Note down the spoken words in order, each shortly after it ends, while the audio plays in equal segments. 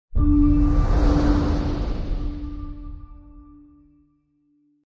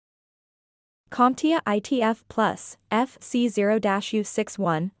CompTIA ITF Plus,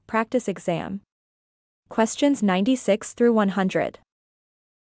 FC0-U61, Practice Exam. Questions 96 through 100.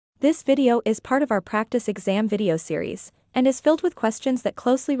 This video is part of our practice exam video series, and is filled with questions that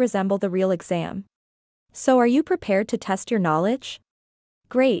closely resemble the real exam. So are you prepared to test your knowledge?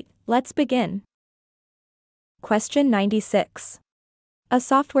 Great, let's begin. Question 96. A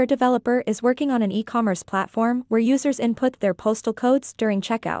software developer is working on an e-commerce platform where users input their postal codes during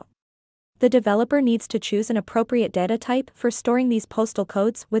checkout. The developer needs to choose an appropriate data type for storing these postal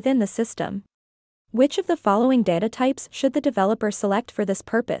codes within the system. Which of the following data types should the developer select for this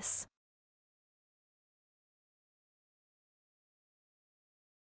purpose?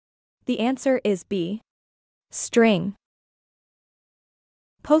 The answer is B. String.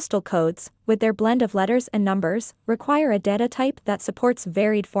 Postal codes, with their blend of letters and numbers, require a data type that supports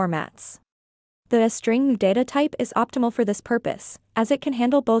varied formats. The string data type is optimal for this purpose, as it can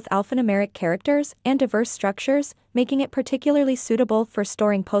handle both alphanumeric characters and diverse structures, making it particularly suitable for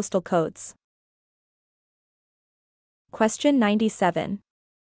storing postal codes. Question 97.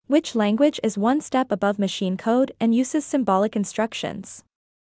 Which language is one step above machine code and uses symbolic instructions?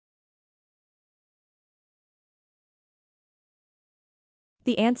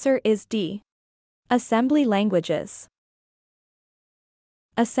 The answer is D. Assembly languages.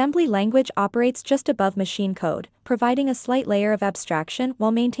 Assembly language operates just above machine code, providing a slight layer of abstraction while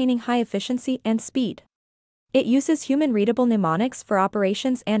maintaining high efficiency and speed. It uses human-readable mnemonics for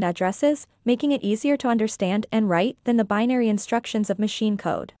operations and addresses, making it easier to understand and write than the binary instructions of machine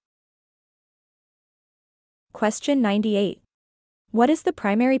code. Question 98. What is the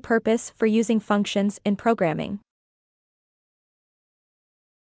primary purpose for using functions in programming?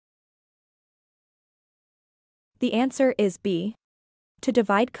 The answer is B. To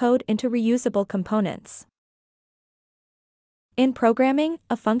divide code into reusable components. In programming,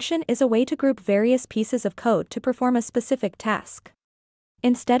 a function is a way to group various pieces of code to perform a specific task.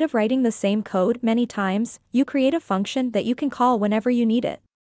 Instead of writing the same code many times, you create a function that you can call whenever you need it.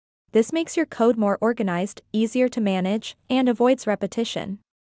 This makes your code more organized, easier to manage, and avoids repetition.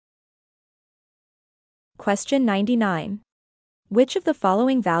 Question 99. Which of the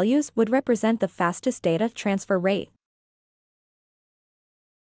following values would represent the fastest data transfer rate?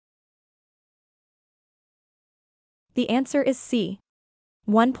 The answer is C.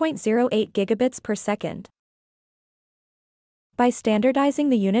 1.08 gigabits per second. By standardizing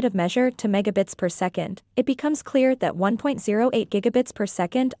the unit of measure to megabits per second, it becomes clear that 1.08 gigabits per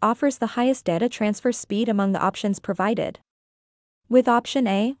second offers the highest data transfer speed among the options provided. With option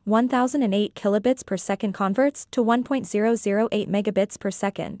A, 1008 kilobits per second converts to 1.008 megabits per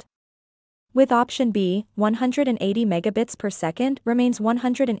second. With option B, 180 megabits per second remains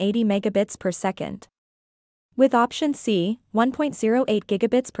 180 megabits per second. With option C, 1.08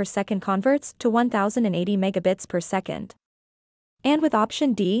 gigabits per second converts to 1080 megabits per second. And with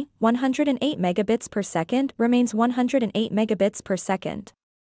option D, 108 megabits per second remains 108 megabits per second.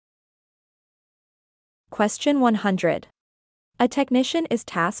 Question 100. A technician is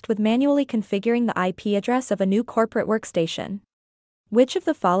tasked with manually configuring the IP address of a new corporate workstation. Which of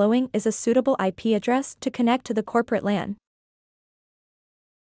the following is a suitable IP address to connect to the corporate LAN?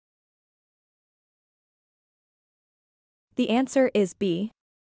 The answer is B.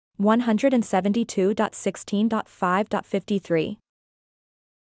 172.16.5.53.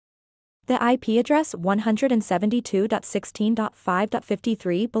 The IP address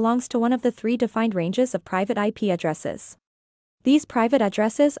 172.16.5.53 belongs to one of the three defined ranges of private IP addresses. These private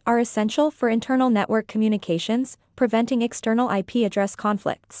addresses are essential for internal network communications, preventing external IP address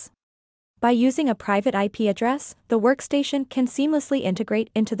conflicts. By using a private IP address, the workstation can seamlessly integrate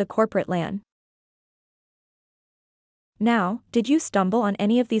into the corporate LAN. Now, did you stumble on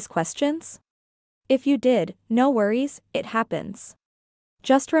any of these questions? If you did, no worries, it happens.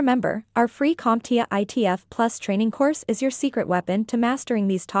 Just remember, our free CompTIA ITF Plus training course is your secret weapon to mastering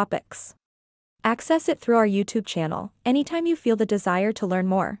these topics. Access it through our YouTube channel, anytime you feel the desire to learn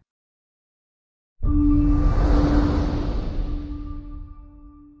more.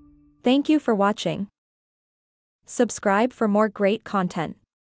 Thank you for watching. Subscribe for more great content.